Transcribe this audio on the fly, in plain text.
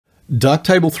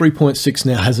Darktable 3.6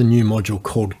 now has a new module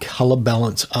called Color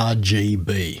Balance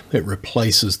RGB. It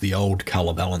replaces the old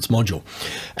Color Balance module.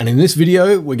 And in this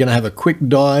video, we're going to have a quick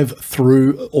dive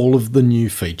through all of the new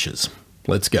features.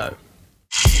 Let's go.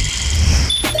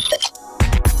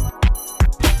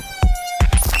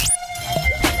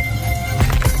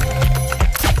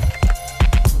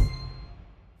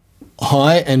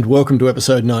 Hi, and welcome to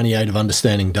episode 98 of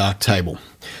Understanding Darktable.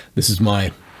 This is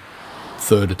my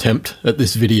third attempt at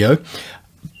this video.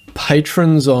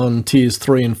 Patrons on tiers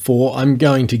 3 and 4, I'm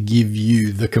going to give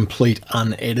you the complete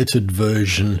unedited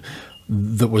version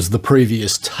that was the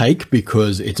previous take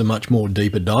because it's a much more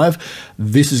deeper dive.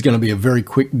 This is going to be a very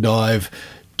quick dive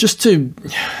just to,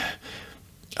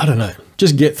 I don't know,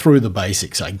 just get through the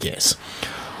basics, I guess.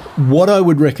 What I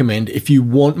would recommend if you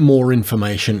want more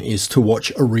information is to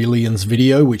watch Aurelien's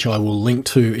video, which I will link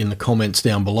to in the comments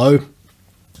down below.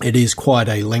 It is quite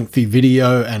a lengthy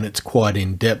video and it's quite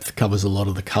in-depth, covers a lot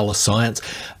of the color science.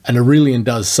 And Aurélien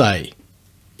does say,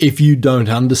 if you don't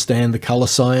understand the color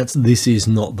science, this is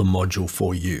not the module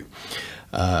for you.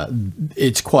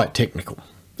 It's quite technical.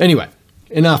 Anyway,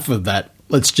 enough of that.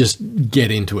 Let's just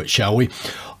get into it, shall we?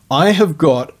 I have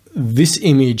got this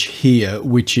image here,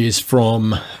 which is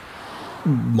from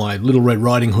my Little Red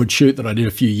Riding Hood shoot that I did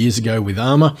a few years ago with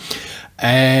Armour.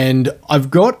 And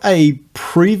I've got a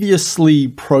previously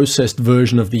processed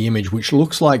version of the image which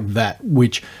looks like that,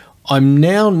 which I'm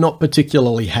now not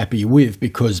particularly happy with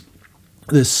because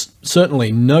there's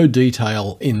certainly no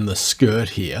detail in the skirt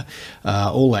here.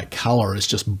 All that color is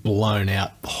just blown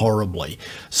out horribly.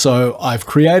 So I've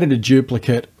created a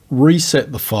duplicate,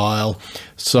 reset the file.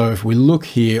 So if we look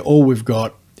here, all we've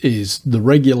got is the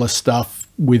regular stuff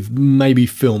with maybe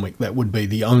filmic. That would be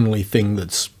the only thing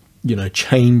that's, you know,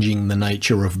 changing the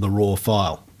nature of the raw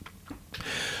file.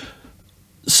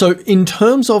 So in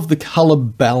terms of the color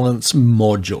balance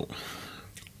module,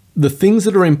 the things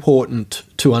that are important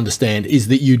to understand is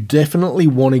that you definitely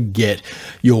want to get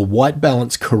your white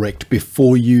balance correct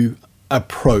before you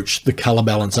approach the Color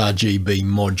Balance RGB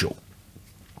module.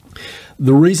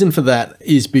 The reason for that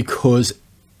is because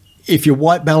if your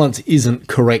white balance isn't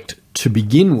correct to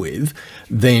begin with,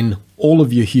 then all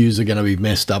of your hues are going to be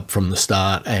messed up from the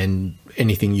start, and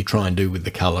anything you try and do with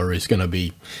the color is going to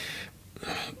be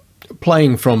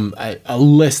playing from a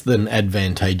less than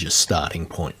advantageous starting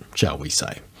point, shall we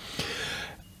say.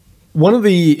 One of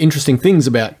the interesting things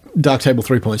about Darktable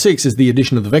 3.6 is the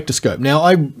addition of the vector scope. Now,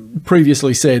 I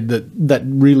previously said that that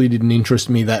really didn't interest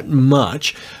me that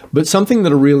much, but something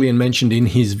that Aurélien mentioned in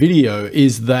his video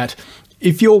is that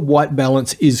if your white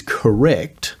balance is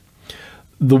correct,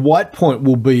 the white point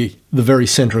will be the very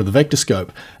center of the vector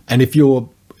scope. And if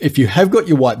you have got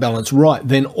your white balance right,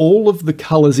 then all of the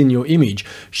colors in your image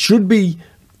should be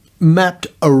mapped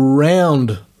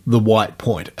around the white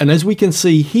point. And as we can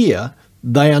see here,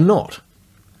 they are not.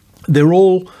 They're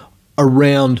all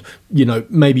around, you know,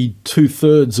 maybe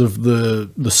 2/3 of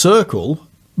the circle,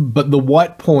 but the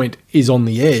white point is on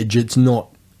the edge. It's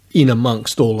not in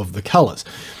amongst all of the colors.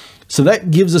 So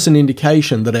that gives us an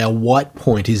indication that our white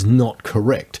point is not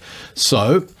correct.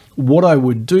 So what I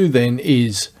would do then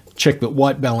is check that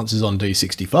white balance is on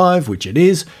D65, which it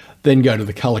is, then go to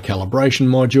the color calibration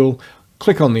module,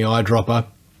 click on the eyedropper,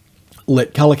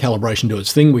 let color calibration do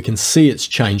its thing. We can see it's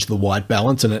changed the white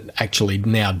balance, and it actually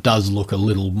now does look a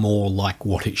little more like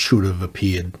what it should have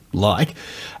appeared like.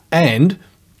 And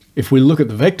if we look at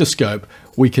the vector scope,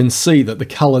 we can see that the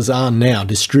colors are now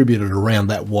distributed around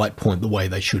that white point the way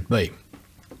they should be.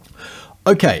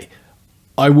 Okay,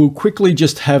 I will quickly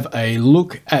just have a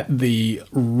look at the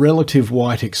relative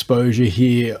white exposure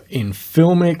here in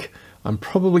filmic. I'm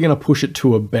probably going to push it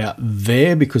to about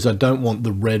there because I don't want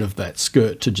the red of that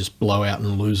skirt to just blow out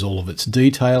and lose all of its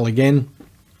detail again.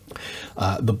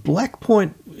 The black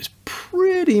point is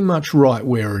pretty much right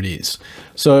where it is.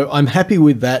 So I'm happy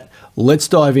with that. Let's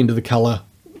dive into the Color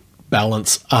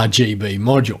Balance RGB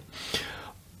module.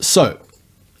 So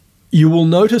you will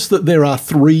notice that there are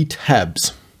 3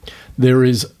 tabs. There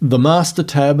is the Master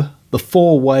tab, the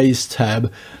 4 Ways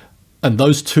tab, and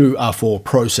those 2 are for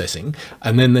processing.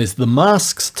 And then there's the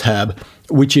Masks tab,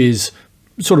 which is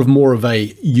sort of more of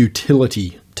a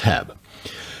utility tab.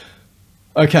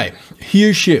 Okay,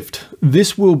 hue shift.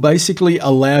 This will basically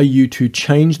allow you to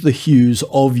change the hues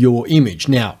of your image.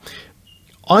 Now,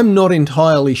 I'm not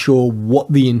entirely sure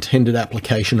what the intended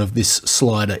application of this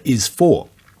slider is for,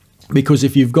 because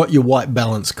if you've got your white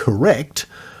balance correct,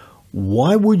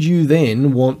 why would you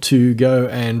then want to go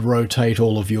and rotate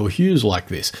all of your hues like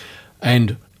this?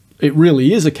 And it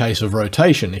really is a case of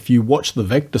rotation. If you watch the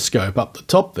vector scope up the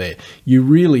top there, you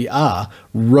really are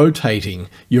rotating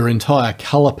your entire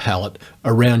color palette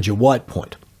around your white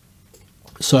point.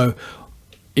 So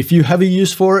if you have a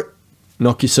use for it,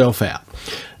 knock yourself out.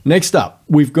 Next up,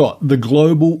 we've got the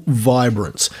global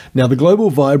vibrance. Now, the global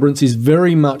vibrance is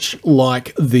very much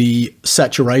like the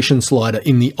saturation slider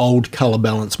in the old color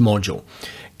balance module.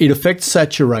 It affects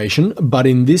saturation, but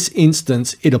in this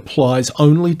instance, it applies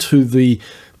only to the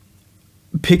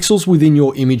pixels within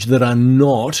your image that are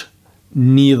not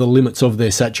near the limits of their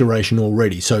saturation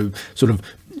already. So sort of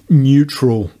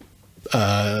neutral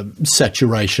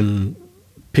saturation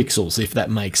pixels, if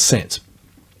that makes sense.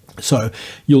 So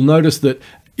you'll notice that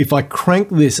if I crank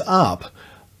this up,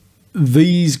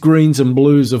 these greens and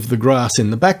blues of the grass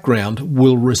in the background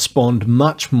will respond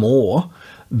much more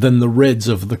than the reds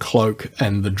of the cloak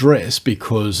and the dress,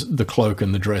 because the cloak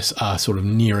and the dress are sort of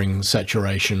nearing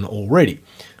saturation already.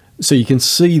 So you can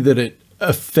see that it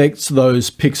affects those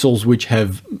pixels which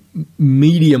have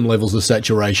medium levels of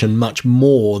saturation much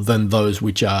more than those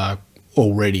which are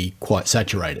already quite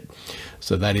saturated.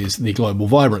 So that is the global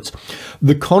vibrance.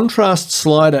 The contrast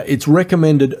slider, it's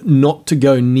recommended not to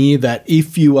go near that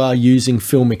if you are using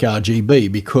filmic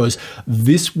RGB, because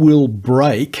this will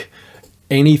break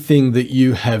anything that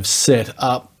you have set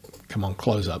up, come on,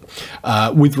 close up,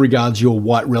 with regards your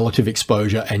white relative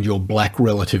exposure and your black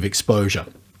relative exposure.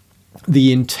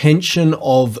 The intention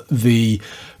of the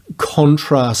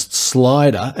contrast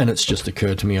slider, and it's just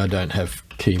occurred to me I don't have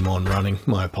Keymon running,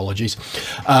 my apologies.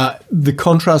 The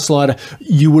contrast slider,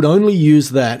 you would only use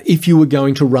that if you were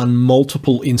going to run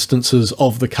multiple instances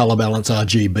of the Color Balance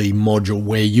RGB module,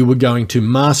 where you were going to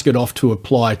mask it off to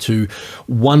apply to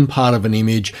one part of an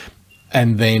image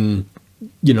and then,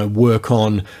 you know, work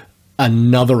on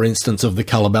another instance of the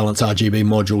Color Balance RGB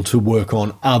module to work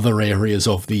on other areas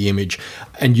of the image.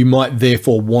 And you might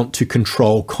therefore want to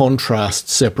control contrast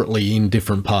separately in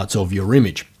different parts of your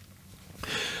image.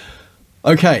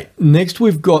 Okay, next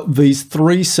we've got these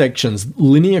three sections: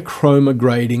 linear chroma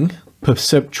grading,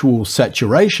 perceptual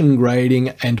saturation grading,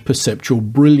 and perceptual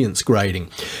brilliance grading.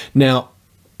 Now,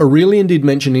 Aurélien did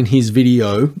mention in his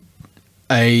video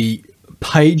a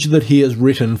page that he has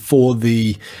written for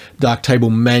the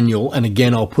darktable manual, and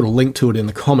again I'll put a link to it in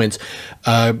the comments,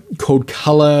 called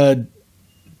Color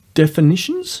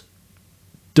Dimensions,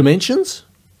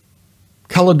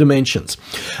 Color Dimensions,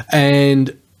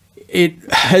 and it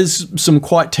has some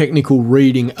quite technical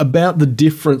reading about the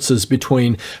differences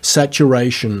between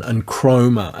saturation and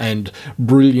chroma and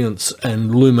brilliance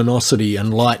and luminosity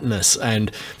and lightness,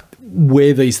 and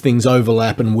where these things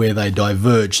overlap and where they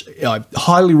diverge. I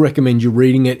highly recommend you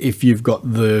reading it if you've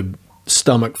got the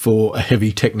stomach for a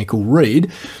heavy technical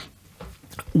read.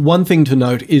 One thing to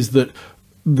note is that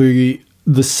the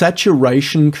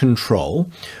saturation control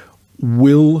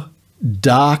will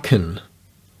darken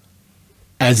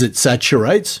as it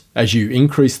saturates, as you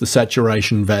increase the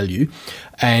saturation value,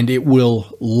 and it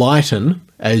will lighten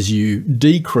as you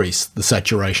decrease the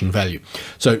saturation value.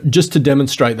 So just to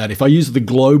demonstrate that, if I use the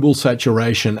global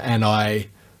saturation and I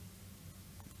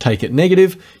take it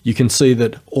negative, you can see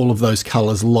that all of those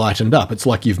colors lightened up. It's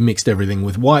like you've mixed everything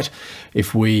with white.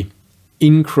 If we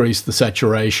increase the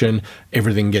saturation,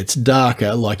 everything gets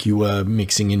darker, like you were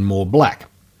mixing in more black.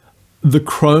 The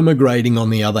chroma grading,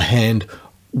 on the other hand,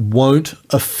 won't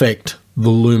affect the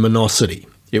luminosity.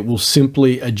 It will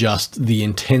simply adjust the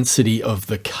intensity of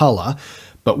the color,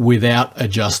 but without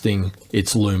adjusting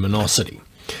its luminosity.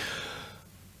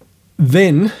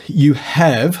 Then you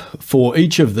have, for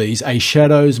each of these, a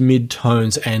shadows,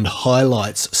 midtones, and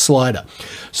highlights slider.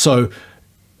 So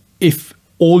if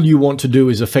all you want to do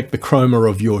is affect the chroma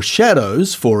of your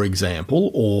shadows, for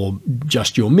example, or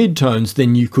just your midtones,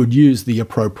 then you could use the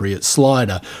appropriate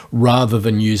slider rather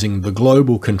than using the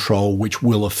global control, which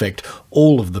will affect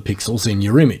all of the pixels in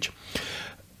your image.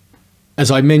 As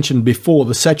I mentioned before,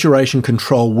 the saturation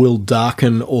control will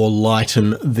darken or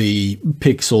lighten the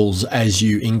pixels as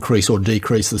you increase or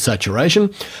decrease the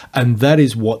saturation, and that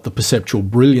is what the perceptual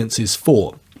brilliance is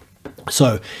for.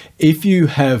 So if you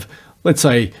have, let's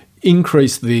say,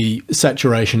 increase the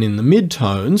saturation in the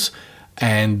midtones,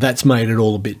 and that's made it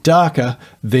all a bit darker,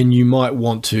 then you might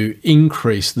want to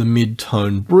increase the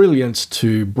midtone brilliance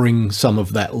to bring some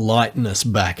of that lightness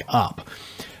back up.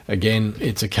 Again,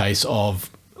 it's a case of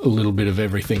a little bit of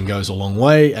everything goes a long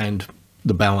way, and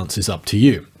the balance is up to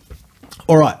you.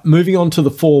 All right, moving on to the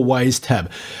 4 ways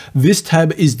tab. This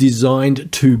tab is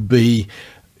designed to be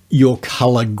your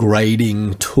color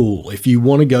grading tool. If you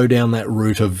want to go down that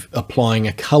route of applying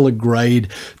a color grade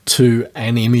to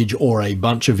an image or a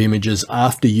bunch of images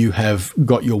after you have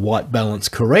got your white balance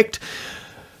correct,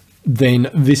 then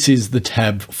this is the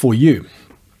tab for you.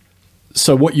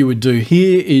 So what you would do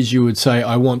here is you would say,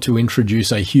 I want to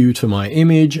introduce a hue to my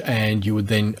image, and you would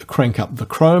then crank up the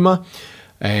chroma,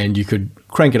 and you could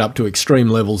crank it up to extreme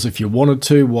levels if you wanted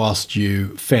to whilst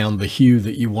you found the hue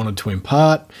that you wanted to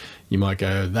impart. You might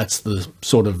go, that's the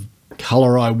sort of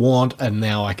color I want, and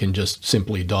now I can just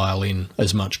simply dial in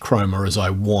as much chroma as I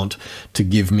want to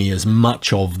give me as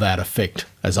much of that effect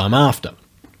as I'm after.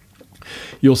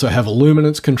 You also have a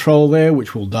luminance control there,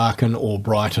 which will darken or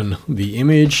brighten the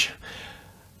image.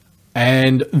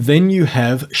 And then you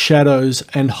have shadows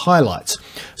and highlights.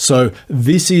 So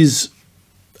this is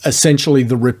essentially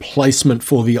the replacement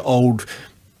for the old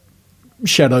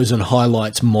shadows and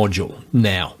highlights module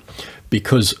now,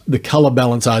 because the Color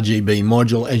Balance RGB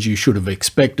module, as you should have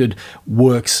expected,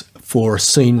 works for a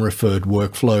scene-referred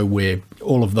workflow where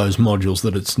all of those modules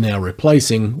that it's now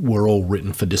replacing were all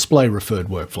written for display-referred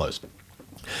workflows.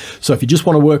 So if you just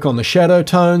want to work on the shadow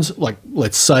tones, like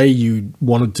let's say you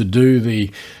wanted to do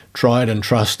the tried and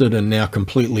trusted and now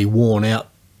completely worn out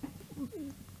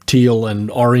teal and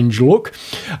orange look,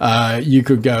 you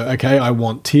could go, okay, I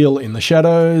want teal in the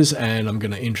shadows, and I'm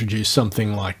going to introduce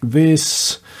something like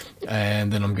this,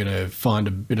 and then I'm going to find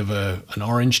a bit of an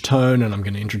orange tone, and I'm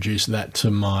going to introduce that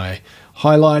to my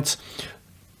highlights.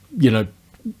 You know,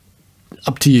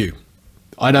 up to you.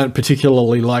 I don't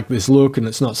particularly like this look, and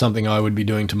it's not something I would be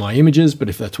doing to my images, but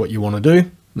if that's what you want to do,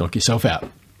 knock yourself out.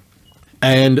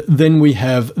 And then we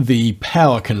have the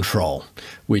power control,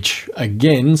 which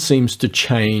again seems to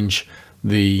change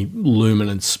the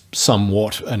luminance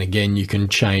somewhat. And again, you can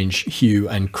change hue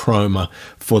and chroma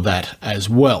for that as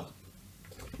well.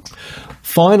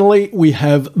 Finally, we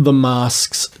have the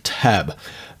masks tab.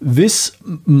 This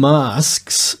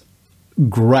masks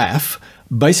graph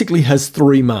basically has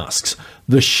three masks.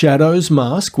 The shadows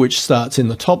mask, which starts in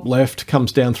the top left,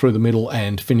 comes down through the middle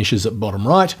and finishes at bottom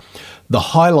right. The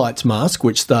highlights mask,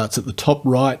 which starts at the top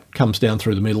right, comes down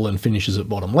through the middle and finishes at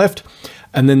bottom left.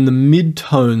 And then the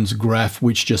mid-tones graph,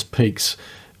 which just peaks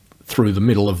through the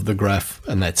middle of the graph,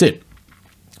 and that's it.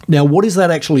 Now, what is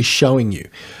that actually showing you?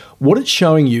 What it's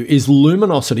showing you is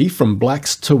luminosity from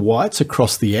blacks to whites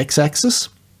across the x-axis,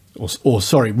 or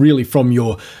sorry, really from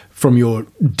your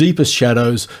deepest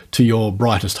shadows to your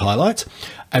brightest highlights.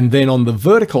 And then on the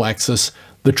vertical axis,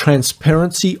 the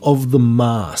transparency of the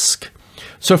mask.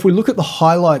 So if we look at the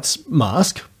highlights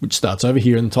mask, which starts over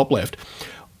here in the top left,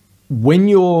 when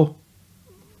you're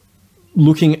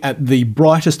looking at the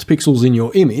brightest pixels in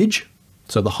your image,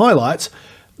 so the highlights,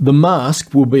 the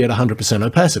mask will be at 100%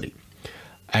 opacity.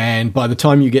 And by the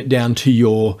time you get down to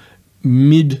your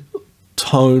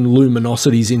mid-tone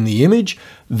luminosities in the image,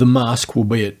 the mask will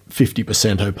be at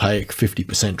 50% opaque,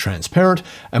 50% transparent.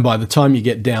 And by the time you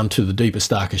get down to the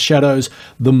deepest, darkest shadows,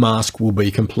 the mask will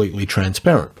be completely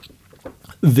transparent.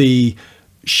 The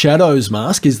shadows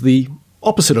mask is the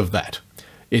opposite of that.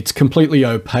 It's completely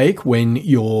opaque when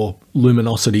your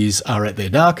luminosities are at their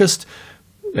darkest.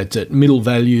 It's at middle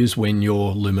values when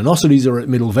your luminosities are at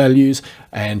middle values.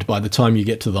 And by the time you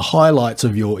get to the highlights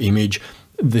of your image,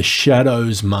 the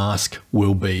shadows mask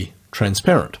will be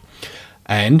transparent.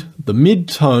 And the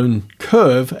mid-tone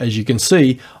curve, as you can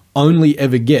see, only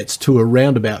ever gets to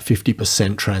around about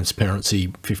 50% transparency,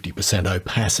 50%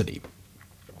 opacity.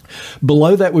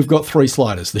 Below that, we've got three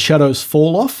sliders. The shadows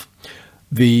fall off,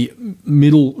 the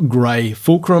middle grey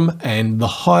fulcrum, and the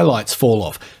highlights fall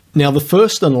off. Now, the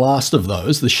first and last of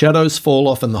those, the shadows fall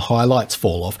off and the highlights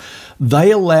fall off,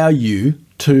 they allow you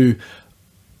to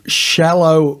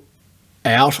shallow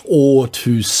out or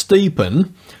to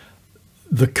steepen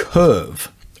the curve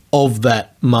of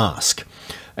that mask.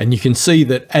 And you can see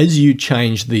that as you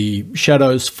change the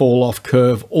shadows fall off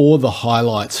curve or the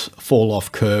highlights fall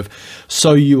off curve,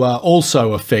 so you are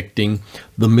also affecting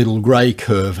the middle grey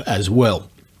curve as well.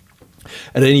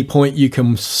 At any point, you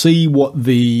can see what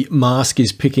the mask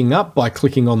is picking up by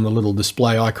clicking on the little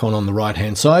display icon on the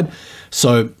right-hand side.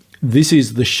 So this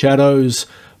is the shadows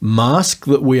mask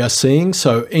that we are seeing.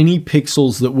 So any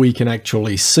pixels that we can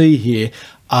actually see here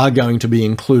are going to be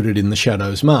included in the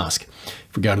shadows mask.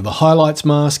 If we go to the highlights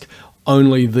mask,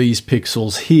 only these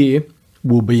pixels here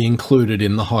will be included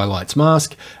in the highlights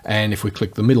mask. And if we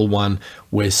click the middle one,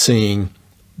 we're seeing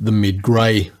the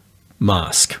mid-grey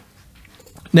mask.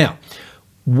 Now,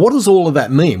 what does all of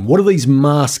that mean? What do these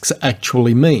masks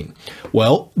actually mean?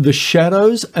 Well, the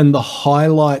shadows and the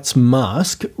highlights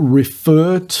mask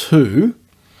refer to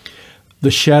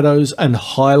the shadows and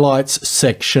highlights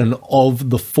section of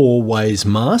the four ways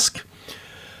mask.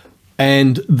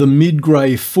 And the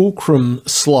mid-grey fulcrum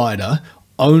slider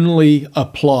only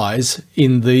applies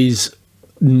in these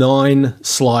 9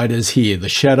 sliders here, the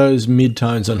shadows,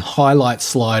 midtones, and highlight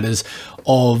sliders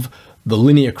of the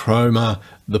linear chroma,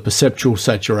 the perceptual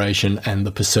saturation, and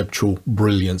the perceptual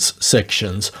brilliance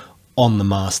sections on the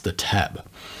master tab.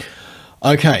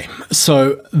 Okay,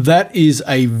 so that is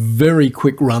a very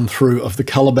quick run through of the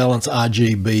Color Balance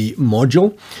RGB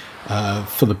module.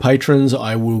 For the patrons,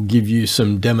 I will give you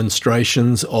some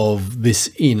demonstrations of this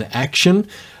in action,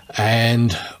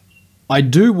 and I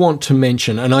do want to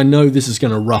mention, and I know this is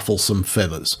going to ruffle some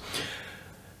feathers.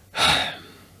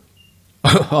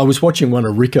 I was watching one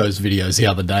of Rico's videos the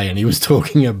other day, and he was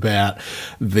talking about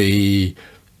the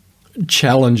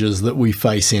challenges that we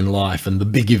face in life and the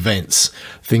big events,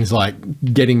 things like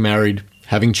getting married,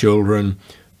 having children,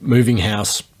 moving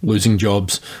house, losing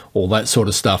jobs, all that sort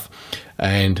of stuff.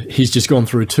 And he's just gone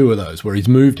through 2 of those, where he's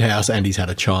moved house and he's had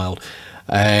a child.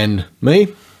 And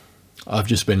me, I've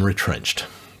just been retrenched,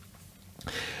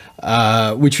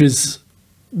 which is,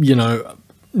 you know,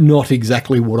 not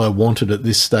exactly what I wanted at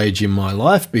this stage in my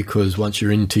life, because once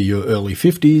you're into your early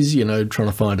 50s, you know, trying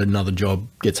to find another job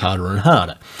gets harder and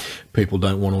harder. People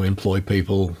don't want to employ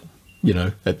people, you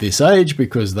know, at this age,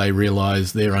 because they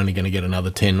realize they're only going to get another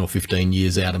 10 or 15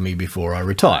 years out of me before I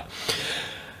retire.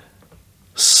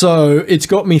 So it's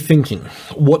got me thinking,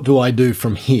 what do I do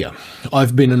from here?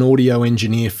 I've been an audio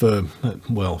engineer for,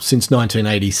 well, since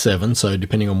 1987, so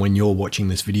depending on when you're watching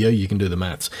this video, you can do the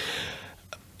maths.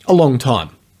 A long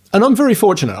time. And I'm very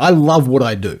fortunate. I love what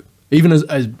I do. Even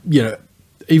as you know,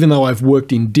 even though I've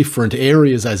worked in different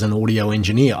areas as an audio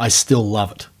engineer, I still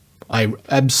love it. I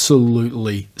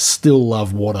absolutely still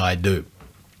love what I do.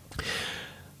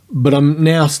 But I'm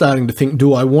now starting to think,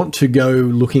 do I want to go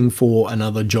looking for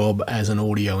another job as an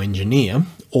audio engineer,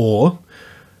 or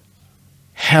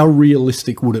how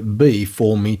realistic would it be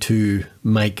for me to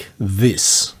make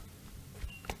this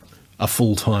a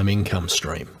full-time income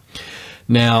stream?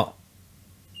 Now,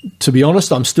 to be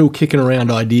honest, I'm still kicking around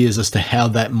ideas as to how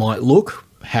that might look,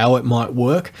 how it might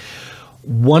work.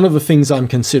 One of the things I'm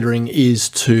considering is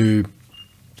to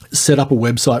set up a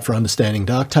website for understanding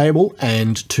darktable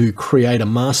and to create a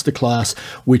masterclass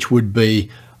which would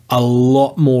be a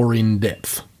lot more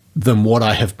in-depth than what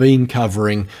I have been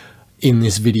covering in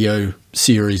this video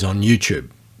series on YouTube.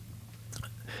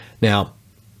 Now,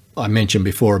 I mentioned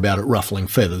before about it ruffling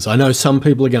feathers. I know some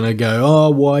people are going to go, oh,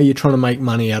 why are you trying to make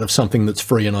money out of something that's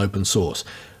free and open source?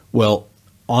 Well,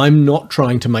 I'm not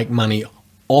trying to make money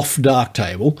off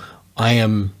Darktable. I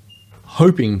am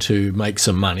hoping to make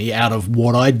some money out of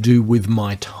what I do with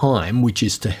my time, which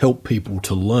is to help people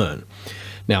to learn.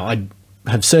 Now, I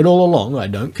have said all along, I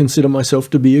don't consider myself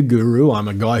to be a guru. I'm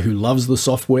a guy who loves the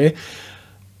software.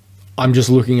 I'm just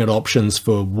looking at options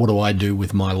for what do I do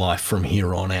with my life from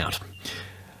here on out.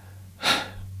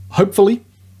 Hopefully,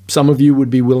 some of you would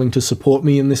be willing to support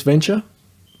me in this venture,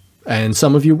 and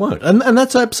some of you won't. And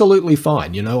that's absolutely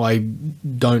fine. You know, I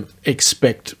don't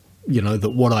expect, you know, that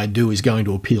what I do is going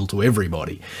to appeal to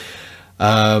everybody.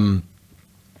 I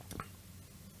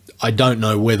don't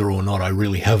know whether or not I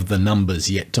really have the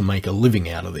numbers yet to make a living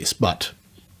out of this, but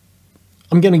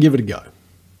I'm going to give it a go.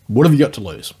 What have you got to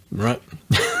lose, right?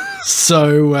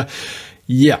 So,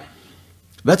 yeah,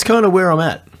 that's kind of where I'm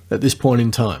at this point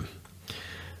in time.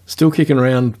 Still kicking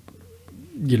around,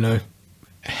 you know,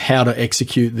 how to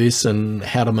execute this and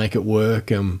how to make it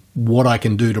work and what I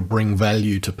can do to bring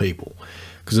value to people.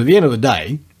 Because at the end of the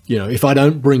day, you know, if I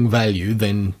don't bring value,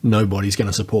 then nobody's going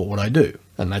to support what I do.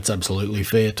 And that's absolutely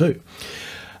fair too.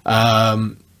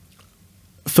 For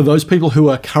those people who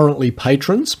are currently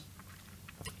patrons,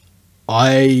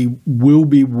 I will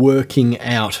be working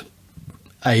out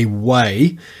a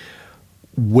way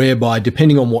whereby,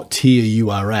 depending on what tier you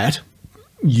are at,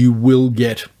 you will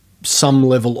get some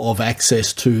level of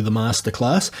access to the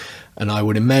masterclass. And I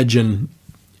would imagine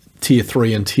tier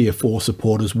 3 and tier 4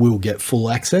 supporters will get full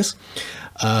access.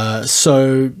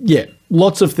 So yeah,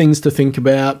 lots of things to think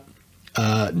about.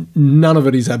 None of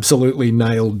it is absolutely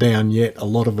nailed down yet. A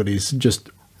lot of it is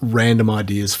just random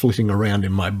ideas flitting around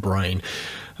in my brain.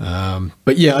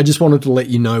 But yeah, I just wanted to let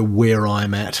you know where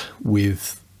I'm at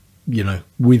with, you know,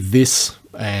 with this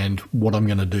and what I'm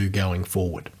going to do going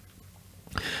forward.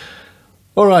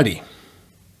 Alrighty,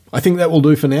 I think that will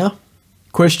do for now.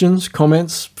 Questions,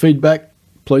 comments, feedback,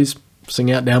 please sing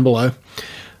out down below,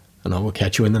 and I will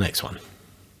catch you in the next one.